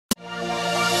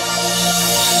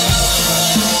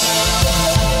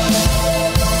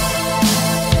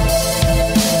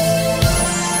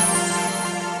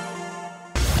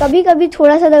कभी कभी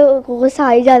थोड़ा सा गुस्सा आ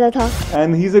ही जाता था।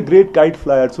 And he's a great kite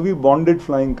flyer, so we bonded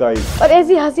flying kites. और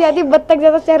ऐसी हंसी आती बत्तख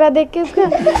जैसा चेहरा देख के उसका।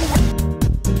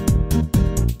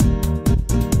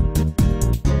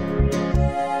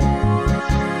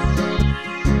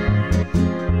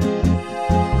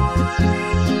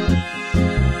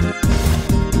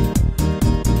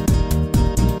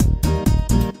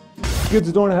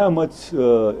 Kids don't have much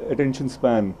attention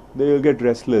span. They'll get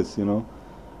restless, you know.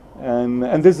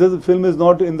 And this film is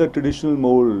not in the traditional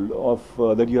mold of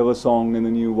that you have a song and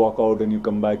then you walk out and you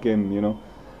come back in, you know.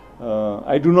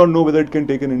 I do not know whether it can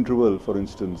take an interval, for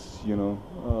instance, you know.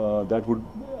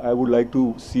 I would like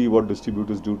to see what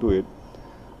distributors do to it.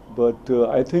 But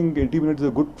I think 80 minutes is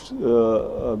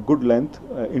a good length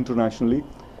internationally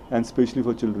and especially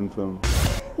for children film.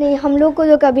 नहीं, हम लोग को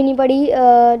तो कभी नहीं पड़ी।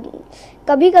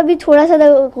 कभी कभी थोड़ा सा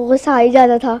गुस्सा आ ही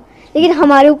जाता था, लेकिन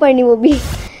हमारे ऊपर नहीं, वो भी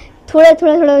थोड़ा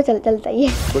चलता ही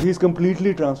है। But he's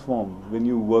completely transformed when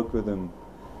you work with him,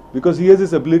 because he has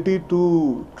this ability to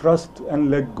trust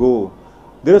and let go.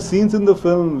 There are scenes in the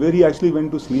film where he actually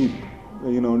went to sleep,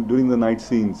 you know, during the night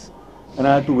scenes, and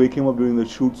I had to wake him up during the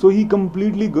shoot. So he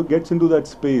completely gets into that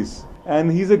space,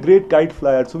 and he's a great kite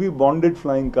flyer. So we bonded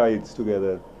flying kites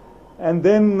together. And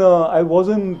then I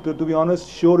wasn't, to be honest,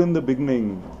 sure in the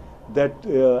beginning that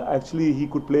actually he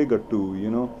could play Gattu,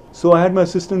 you know. So I had my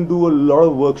assistant do a lot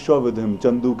of workshop with him.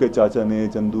 Chandu ke chacha ne,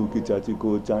 Chandu ki chachi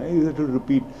ko, he had to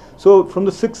repeat. So from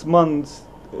the 6 months,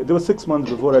 there were 6 months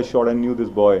before I shot, I knew this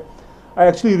boy. I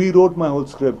actually rewrote my whole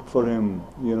script for him,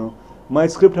 you know. My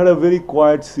script had a very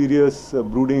quiet, serious,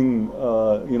 brooding,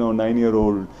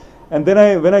 9-year-old. And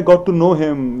then when I got to know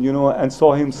him, you know, and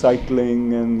saw him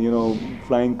cycling and, you know,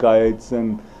 flying kites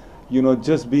and, you know,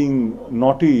 just being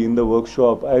naughty in the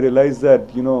workshop, I realized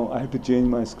that, you know, I had to change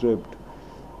my script.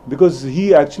 Because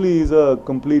he actually is a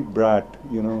complete brat,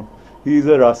 you know. He is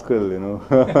a rascal, you know.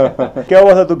 क्या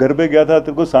हुआ था, तू घर पे गया था,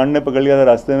 तेरे को सांड ने पकड़ लिया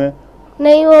था रास्ते में?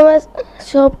 नहीं, वो मैं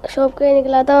शॉप के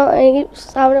निकला था,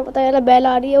 सामने पता चला बैल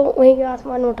आ रही है, वहीं के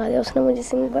आसमान में उठा दिया उसने मुझे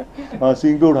सींग पर। हाँ,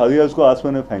 सींग पे उठा दिया, उसको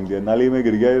आसमान में फेंक दिया, नाली में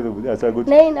गिर गया, तो ऐसा कुछ?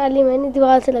 नहीं, नाली में नहीं,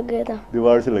 दीवार से लग गया था।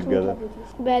 दीवार से लग गया था।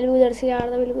 बैल भी उधर से आ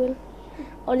रहा था बिल्कुल,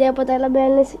 और जब पता चला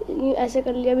बैल ने ऐसे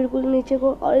कर लिया बिल्कुल नीचे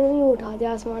को और यूँ उठा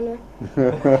दिया आसमान में।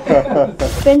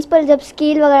 प्रिंसिपल जब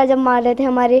स्केल वगैरह जब मार रहे थे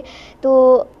हमारे,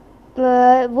 तो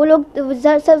वो लोग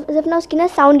जब ना उसकी ना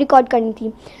साउंड रिकॉर्ड करनी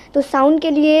थी, तो साउंड के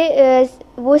लिए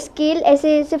वो स्केल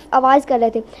ऐसे सिर्फ आवाज़ कर रहे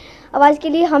थे। आवाज़ के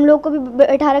लिए हम लोग को भी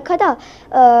बैठा रखा था।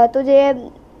 तो जो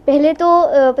पहले तो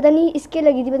पता नहीं इसके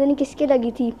लगी थी, पता नहीं किसके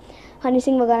लगी थी, हनी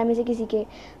सिंह वगैरह में से किसी के,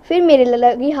 फिर मेरे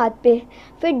लगी हाथ पे,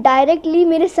 फिर डायरेक्टली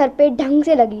मेरे सर पे ढंग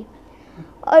से लगी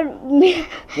और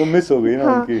वो मिस हो गई ना।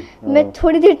 हाँ, उनकी। मैं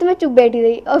थोड़ी देर तो मैं चुप बैठी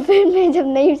रही और फिर मैं जब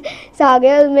नहीं सा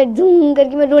गया, मैं धूम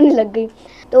करके मैं रोने लग गई।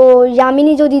 तो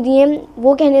यामिनी जो दीदी हैं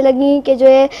वो कहने लगी कि जो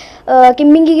है कि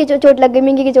मिंगी की चोट लग गई,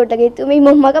 मिंगी की चोट लग गई। तो मेरी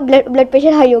मम्मा का ब्लड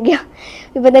प्रेशर हाई हो गया,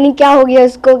 पता नहीं क्या हो गया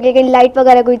उसको, कि कहीं लाइट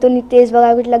वगैरह कोई तो नहीं तेज़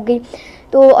वगैरह कुछ लग गई।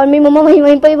 तो और मेरी मम्मा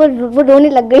वहीं पर वो रोने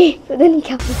लग गई, पता नहीं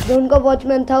क्या। जो उनका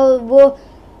वॉचमैन था वो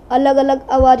अलग अलग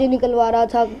आवाज़ें निकलवा रहा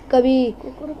था, कभी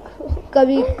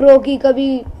क्रो की,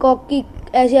 कभी कॉक की,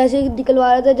 ऐसे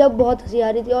निकलवा रहा था। जब बहुत हंसी आ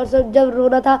रही थी और सब जब रो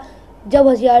रहा था, जब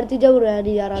हंसी आ रही थी, जब रोया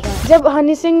नहीं जा रहा था। जब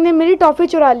हनी सिंह ने मेरी टॉफ़ी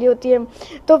चुरा ली होती है,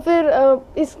 तो फिर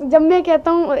जब मैं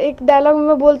कहता हूँ एक डायलॉग में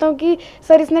मैं बोलता हूँ कि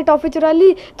सर इसने टॉफ़ी चुरा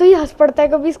ली, तो ये हंस पड़ता है,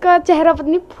 कभी इसका चेहरा पता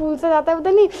नहीं फूल सा जाता है,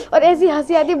 पता नहीं, और ऐसी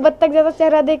हंसी आती है बत्तख जैसा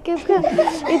चेहरा देख के उसका,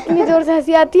 इतनी ज़ोर से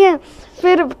हंसी आती है।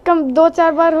 फिर कम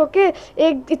 2-4 बार होके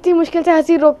एक इतनी मुश्किल से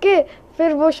हंसी रोक के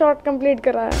फिर वो शॉट कंप्लीट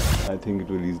कराया। I think it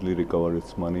will easily recover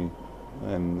its money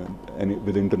and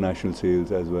with international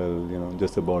sales as well, you know,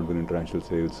 just about with international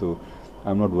sales. So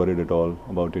I'm not worried at all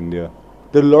about India.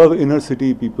 There are a lot of inner city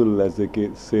people, as they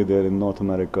say there in North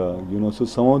America, you know. So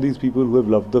some of these people who have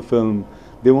loved the film,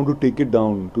 they want to take it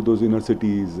down to those inner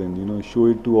cities and, you know, show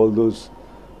it to all those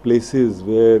places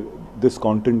where this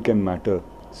content can matter.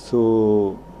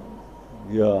 So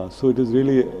yeah, so it is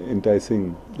really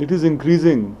enticing. It is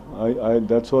increasing.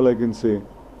 That's all I can say.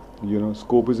 You know,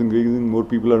 scope is increasing. More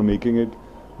people are making it.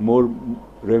 More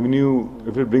revenue.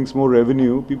 If it brings more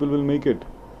revenue, people will make it.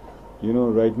 You know,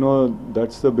 right now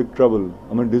that's the big trouble.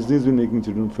 I mean, Disney's been making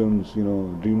children films. You know,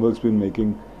 DreamWorks been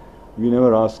making. We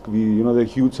never ask. You know, there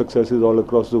are huge successes all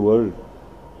across the world.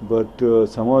 But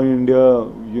somehow in India,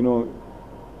 you know,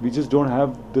 we just don't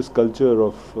have this culture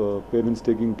of parents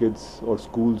taking kids or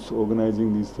schools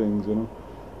organizing these things. You know,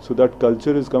 so that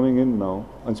culture is coming in now,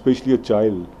 and especially a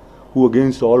child who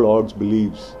against all odds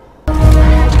believes.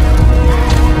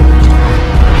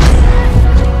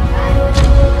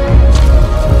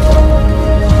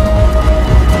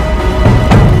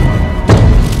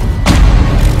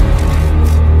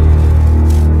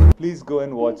 please go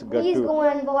and watch Gattu. Please go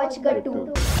and watch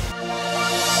Gattu.